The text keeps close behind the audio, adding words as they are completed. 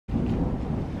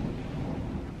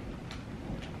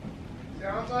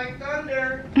Sounds like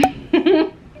thunder.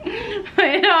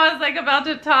 I know, I was like about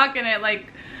to talk and it like,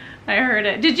 I heard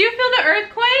it. Did you feel the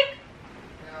earthquake?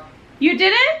 No. You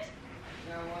didn't?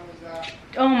 No, when was that?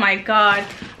 Oh my God.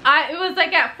 It was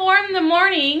like at 4 in the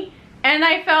morning and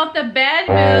I felt the bed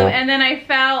move and then I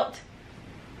felt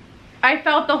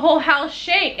the whole house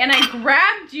shake and I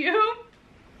grabbed you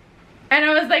and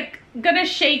I was like gonna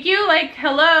shake you like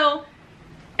hello,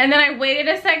 and then I waited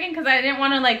a second because I didn't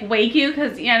want to like wake you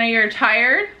because you know you're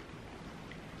tired.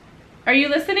 Are you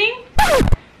listening?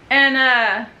 And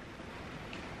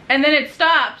then it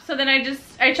stopped, so then I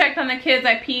checked on the kids,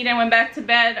 I peed and went back to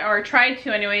bed, or tried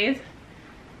to anyways.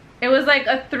 It was like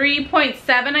a 3.7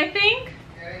 I think.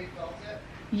 Yeah, you felt it?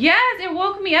 Yes, it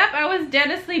woke me up. I was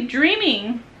dead asleep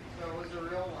dreaming. So it was a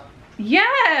real one?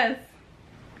 Yes.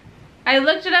 I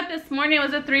looked it up this morning, it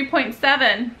was a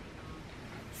 3.7.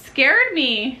 Scared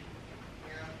me.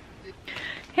 Yeah.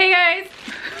 Hey guys.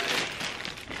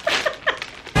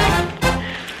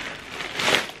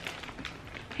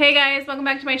 Hey guys, welcome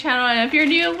back to my channel, and if you're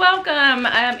new, welcome.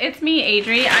 It's me,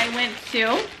 Adri. I went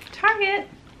to Target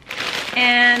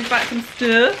and bought some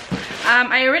stuff.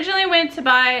 I originally went to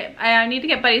buy, I need to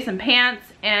get Buddy some pants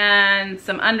and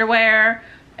some underwear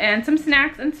and some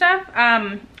snacks and stuff,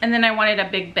 and then I wanted a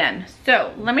Big Ben.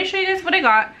 So let me show you guys what I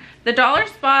got. The dollar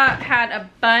spot had a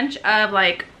bunch of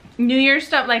like New Year's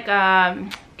stuff, like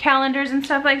calendars and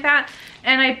stuff like that,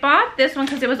 and I bought this one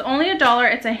because it was only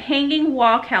 $1. It's a hanging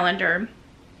wall calendar.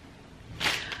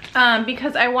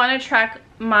 Because I want to track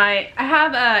I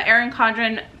have a Erin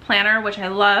Condren planner, which I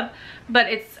love, but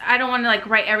I don't want to like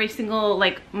write every single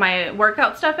like my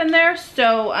workout stuff in there,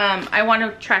 so I want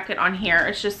to track it on here.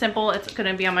 It's just simple. It's going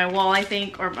to be on my wall, I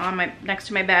think, or on my next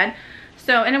to my bed.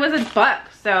 So, and it was $1,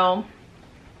 so,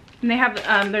 and they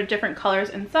have their different colors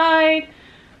inside,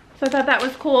 so I thought that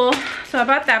was cool. So I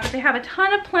bought that, but they have a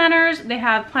ton of planners. They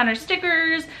have planner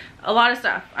stickers, a lot of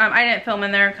stuff. I didn't film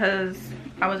in there because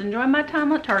I was enjoying my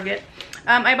time at Target.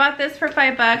 I bought this for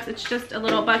 $5. It's just a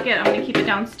little bucket. I'm gonna keep it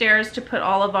downstairs to put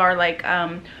all of our like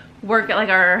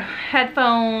our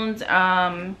headphones,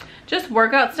 just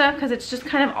workout stuff, because it's just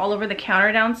kind of all over the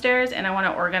counter downstairs, and I want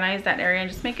to organize that area and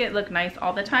just make it look nice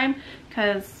all the time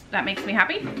because that makes me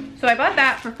happy. So I bought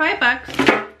that for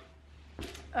 $5.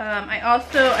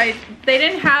 They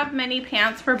didn't have many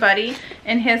pants for Buddy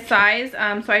in his size,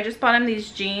 so I just bought him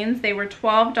these jeans. They were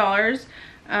 $12.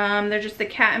 They're just the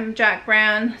Cat and Jack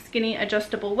brand, skinny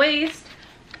adjustable waist.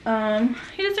 He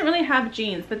doesn't really have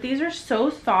jeans, but these are so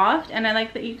soft, and I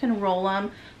like that you can roll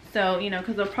them. So, you know,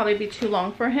 because they'll probably be too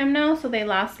long for him now, so they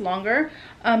last longer.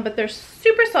 But they're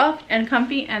super soft and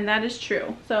comfy, and that is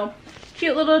true. So,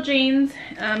 cute little jeans.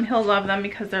 He'll love them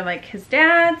because they're like his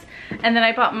dad's. And then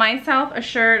I bought myself a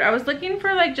shirt. I was looking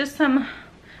for like just some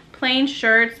plain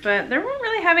shirts, but they weren't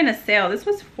really having a sale. This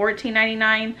was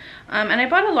 $14.99, and I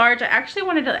bought a large. I actually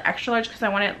wanted an extra large because I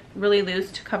want it really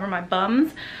loose to cover my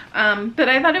bums, but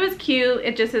I thought it was cute.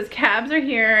 It just says cabs are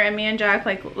here, and me and Jack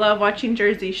like love watching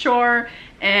Jersey Shore,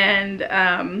 and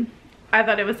I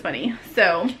thought it was funny.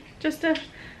 So just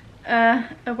a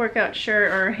workout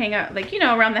shirt, or hang out like, you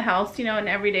know, around the house, you know, an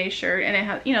everyday shirt, and it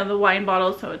has, you know, the wine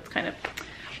bottle, so it's kind of,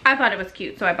 I thought it was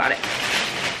cute, so I bought it.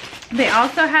 They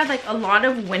also had like a lot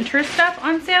of winter stuff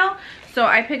on sale, so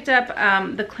I picked up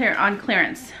on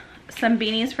clearance some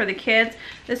beanies for the kids.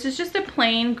 This is just a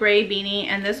plain gray beanie,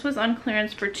 and this was on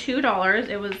clearance for $2.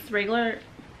 It was regularly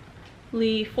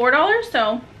 $4,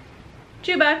 so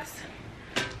 $2.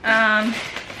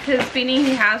 His beanie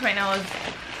he has right now is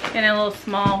getting a little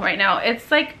small right now. It's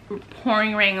like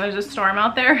pouring rain. There's a storm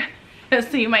out there.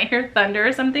 So you might hear thunder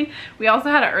or something. We also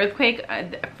had an earthquake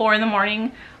at 4 in the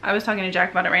morning. I was talking to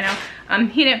Jack about it right now.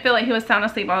 He didn't feel like he was sound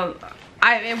asleep.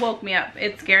 It woke me up.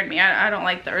 It scared me. I don't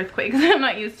like the earthquakes. I'm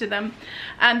not used to them.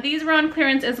 These were on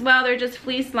clearance as well. They're just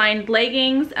fleece lined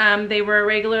leggings. They were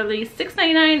regularly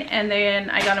 $6.99, and then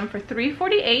I got them for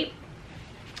 $3.48.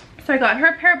 So I got her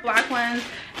a pair of black ones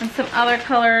and some other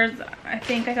colors. I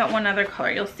think I got one other color,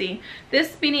 you'll see.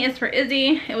 This beanie is for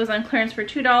Izzy. It was on clearance for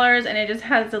 $2, and it just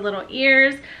has the little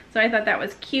ears. So I thought that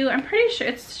was cute. I'm pretty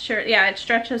sure yeah, it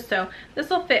stretches, so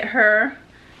this will fit her,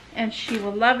 and she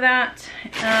will love that.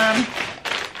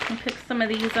 I'll pick some of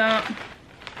these up.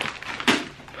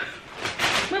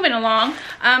 Moving along,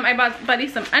 I bought Buddy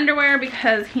some underwear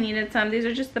because he needed some. These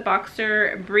are just the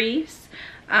boxer briefs.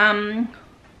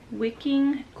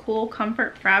 Wicking Cool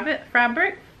Comfort fabric.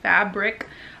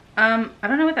 I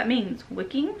don't know what that means.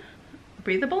 Wicking?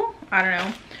 breathable. I don't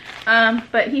know.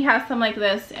 But he has some like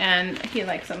this and he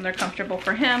likes them. They're comfortable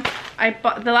for him.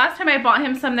 The last time I bought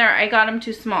him some there, I got him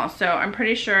too small. So I'm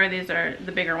pretty sure these are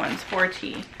the bigger ones,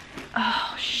 4T.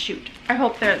 Oh, shoot. I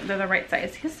hope they're the right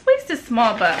size. His waist is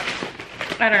small, but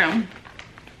I don't know.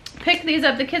 Pick these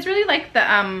up. The kids really like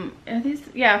the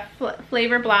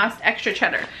Flavor Blast extra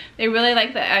cheddar. They really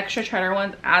like the extra cheddar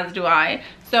ones, as do I.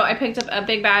 So I picked up a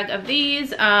big bag of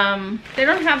these. They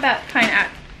don't have that kind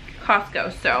at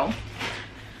Costco. So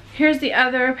here's the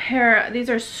other pair.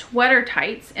 These are sweater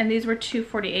tights, and these were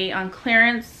 $2.48 on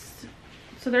clearance.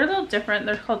 So they're a little different.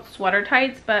 They're called sweater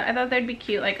tights, but I thought they'd be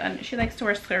cute. Like, she likes to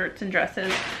wear skirts and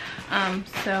dresses.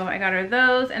 So I got her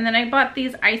those. And then I bought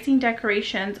these icing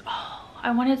decorations. Oh, I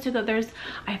wanted to go.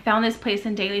 I found this place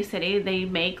in Daly City. They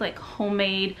make like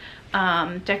homemade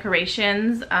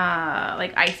decorations,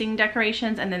 like icing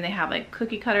decorations, and then they have like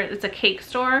cookie cutters. It's a cake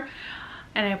store,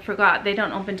 and I forgot they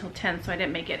don't open till 10, so I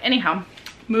didn't make it. Anyhow,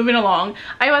 moving along.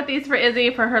 I bought these for Izzy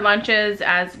for her lunches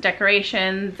as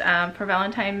decorations for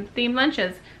Valentine themed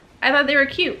lunches. I thought they were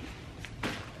cute,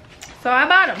 so I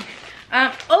bought them.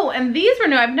 Oh, and these were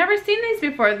new. I've never seen these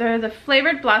before. They're the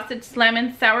flavored blasted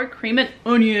lemon sour cream and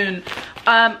onion.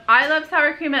 I love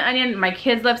sour cream and onion. My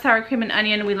kids love sour cream and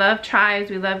onion. We love chives.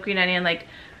 We love green onion. Like,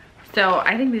 so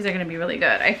I think these are gonna be really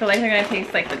good. I feel like they're gonna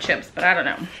taste like the chips, but I don't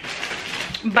know.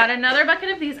 But another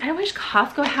bucket of these. I wish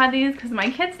Costco had these because my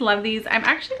kids love these. I'm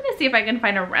actually gonna see if I can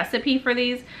find a recipe for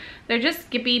these. They're just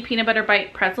Skippy peanut butter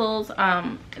bite pretzels.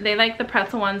 They like the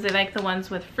pretzel ones. They like the ones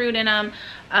with fruit in them.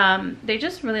 They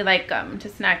just really like them to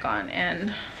snack on,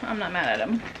 and I'm not mad at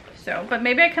them. So, but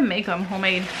maybe I can make them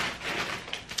homemade.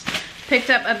 Picked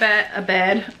up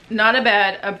a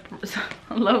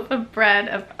loaf of bread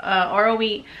of Oro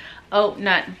wheat oat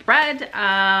nut bread.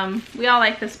 We all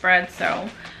like this bread, so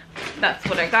that's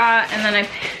what I got. And then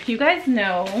you guys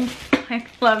know I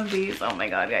love these. Oh my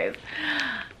god, guys.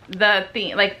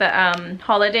 The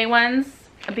holiday ones,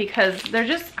 because they're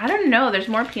just, I don't know, there's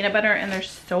more peanut butter and they're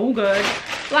so good.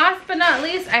 Last but not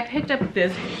least, I picked up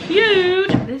this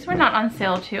huge, these were not on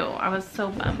sale too. I was so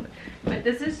bummed. But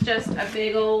this is just a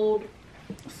big old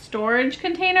storage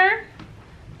container,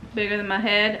 bigger than my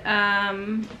head. I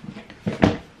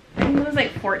think it was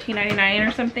like $14.99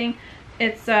 or something.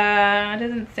 It's it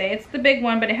doesn't say, it's the big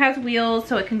one, but it has wheels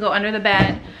so it can go under the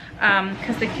bed.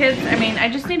 Because the kids, I mean, I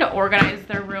just need to organize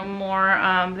their room more.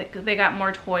 They got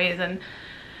more toys and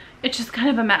it's just kind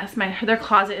of a mess. Their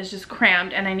closet is just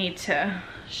crammed and I need to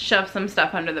shove some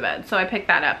stuff under the bed. So I picked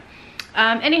that up.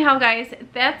 Anyhow, guys,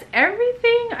 that's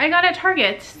everything I got at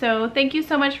Target. So thank you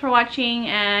so much for watching,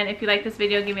 and if you like this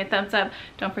video, give me a thumbs up.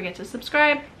 Don't forget to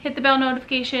subscribe, hit the bell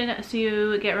notification so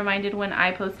you get reminded when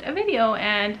I post a video,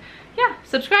 and yeah,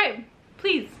 subscribe,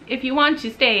 please, if you want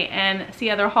to stay and see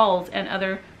other hauls and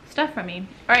other stuff from me.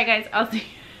 All right, guys, I'll see you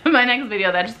in my next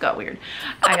video. That just got weird.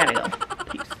 I gotta go.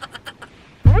 Peace.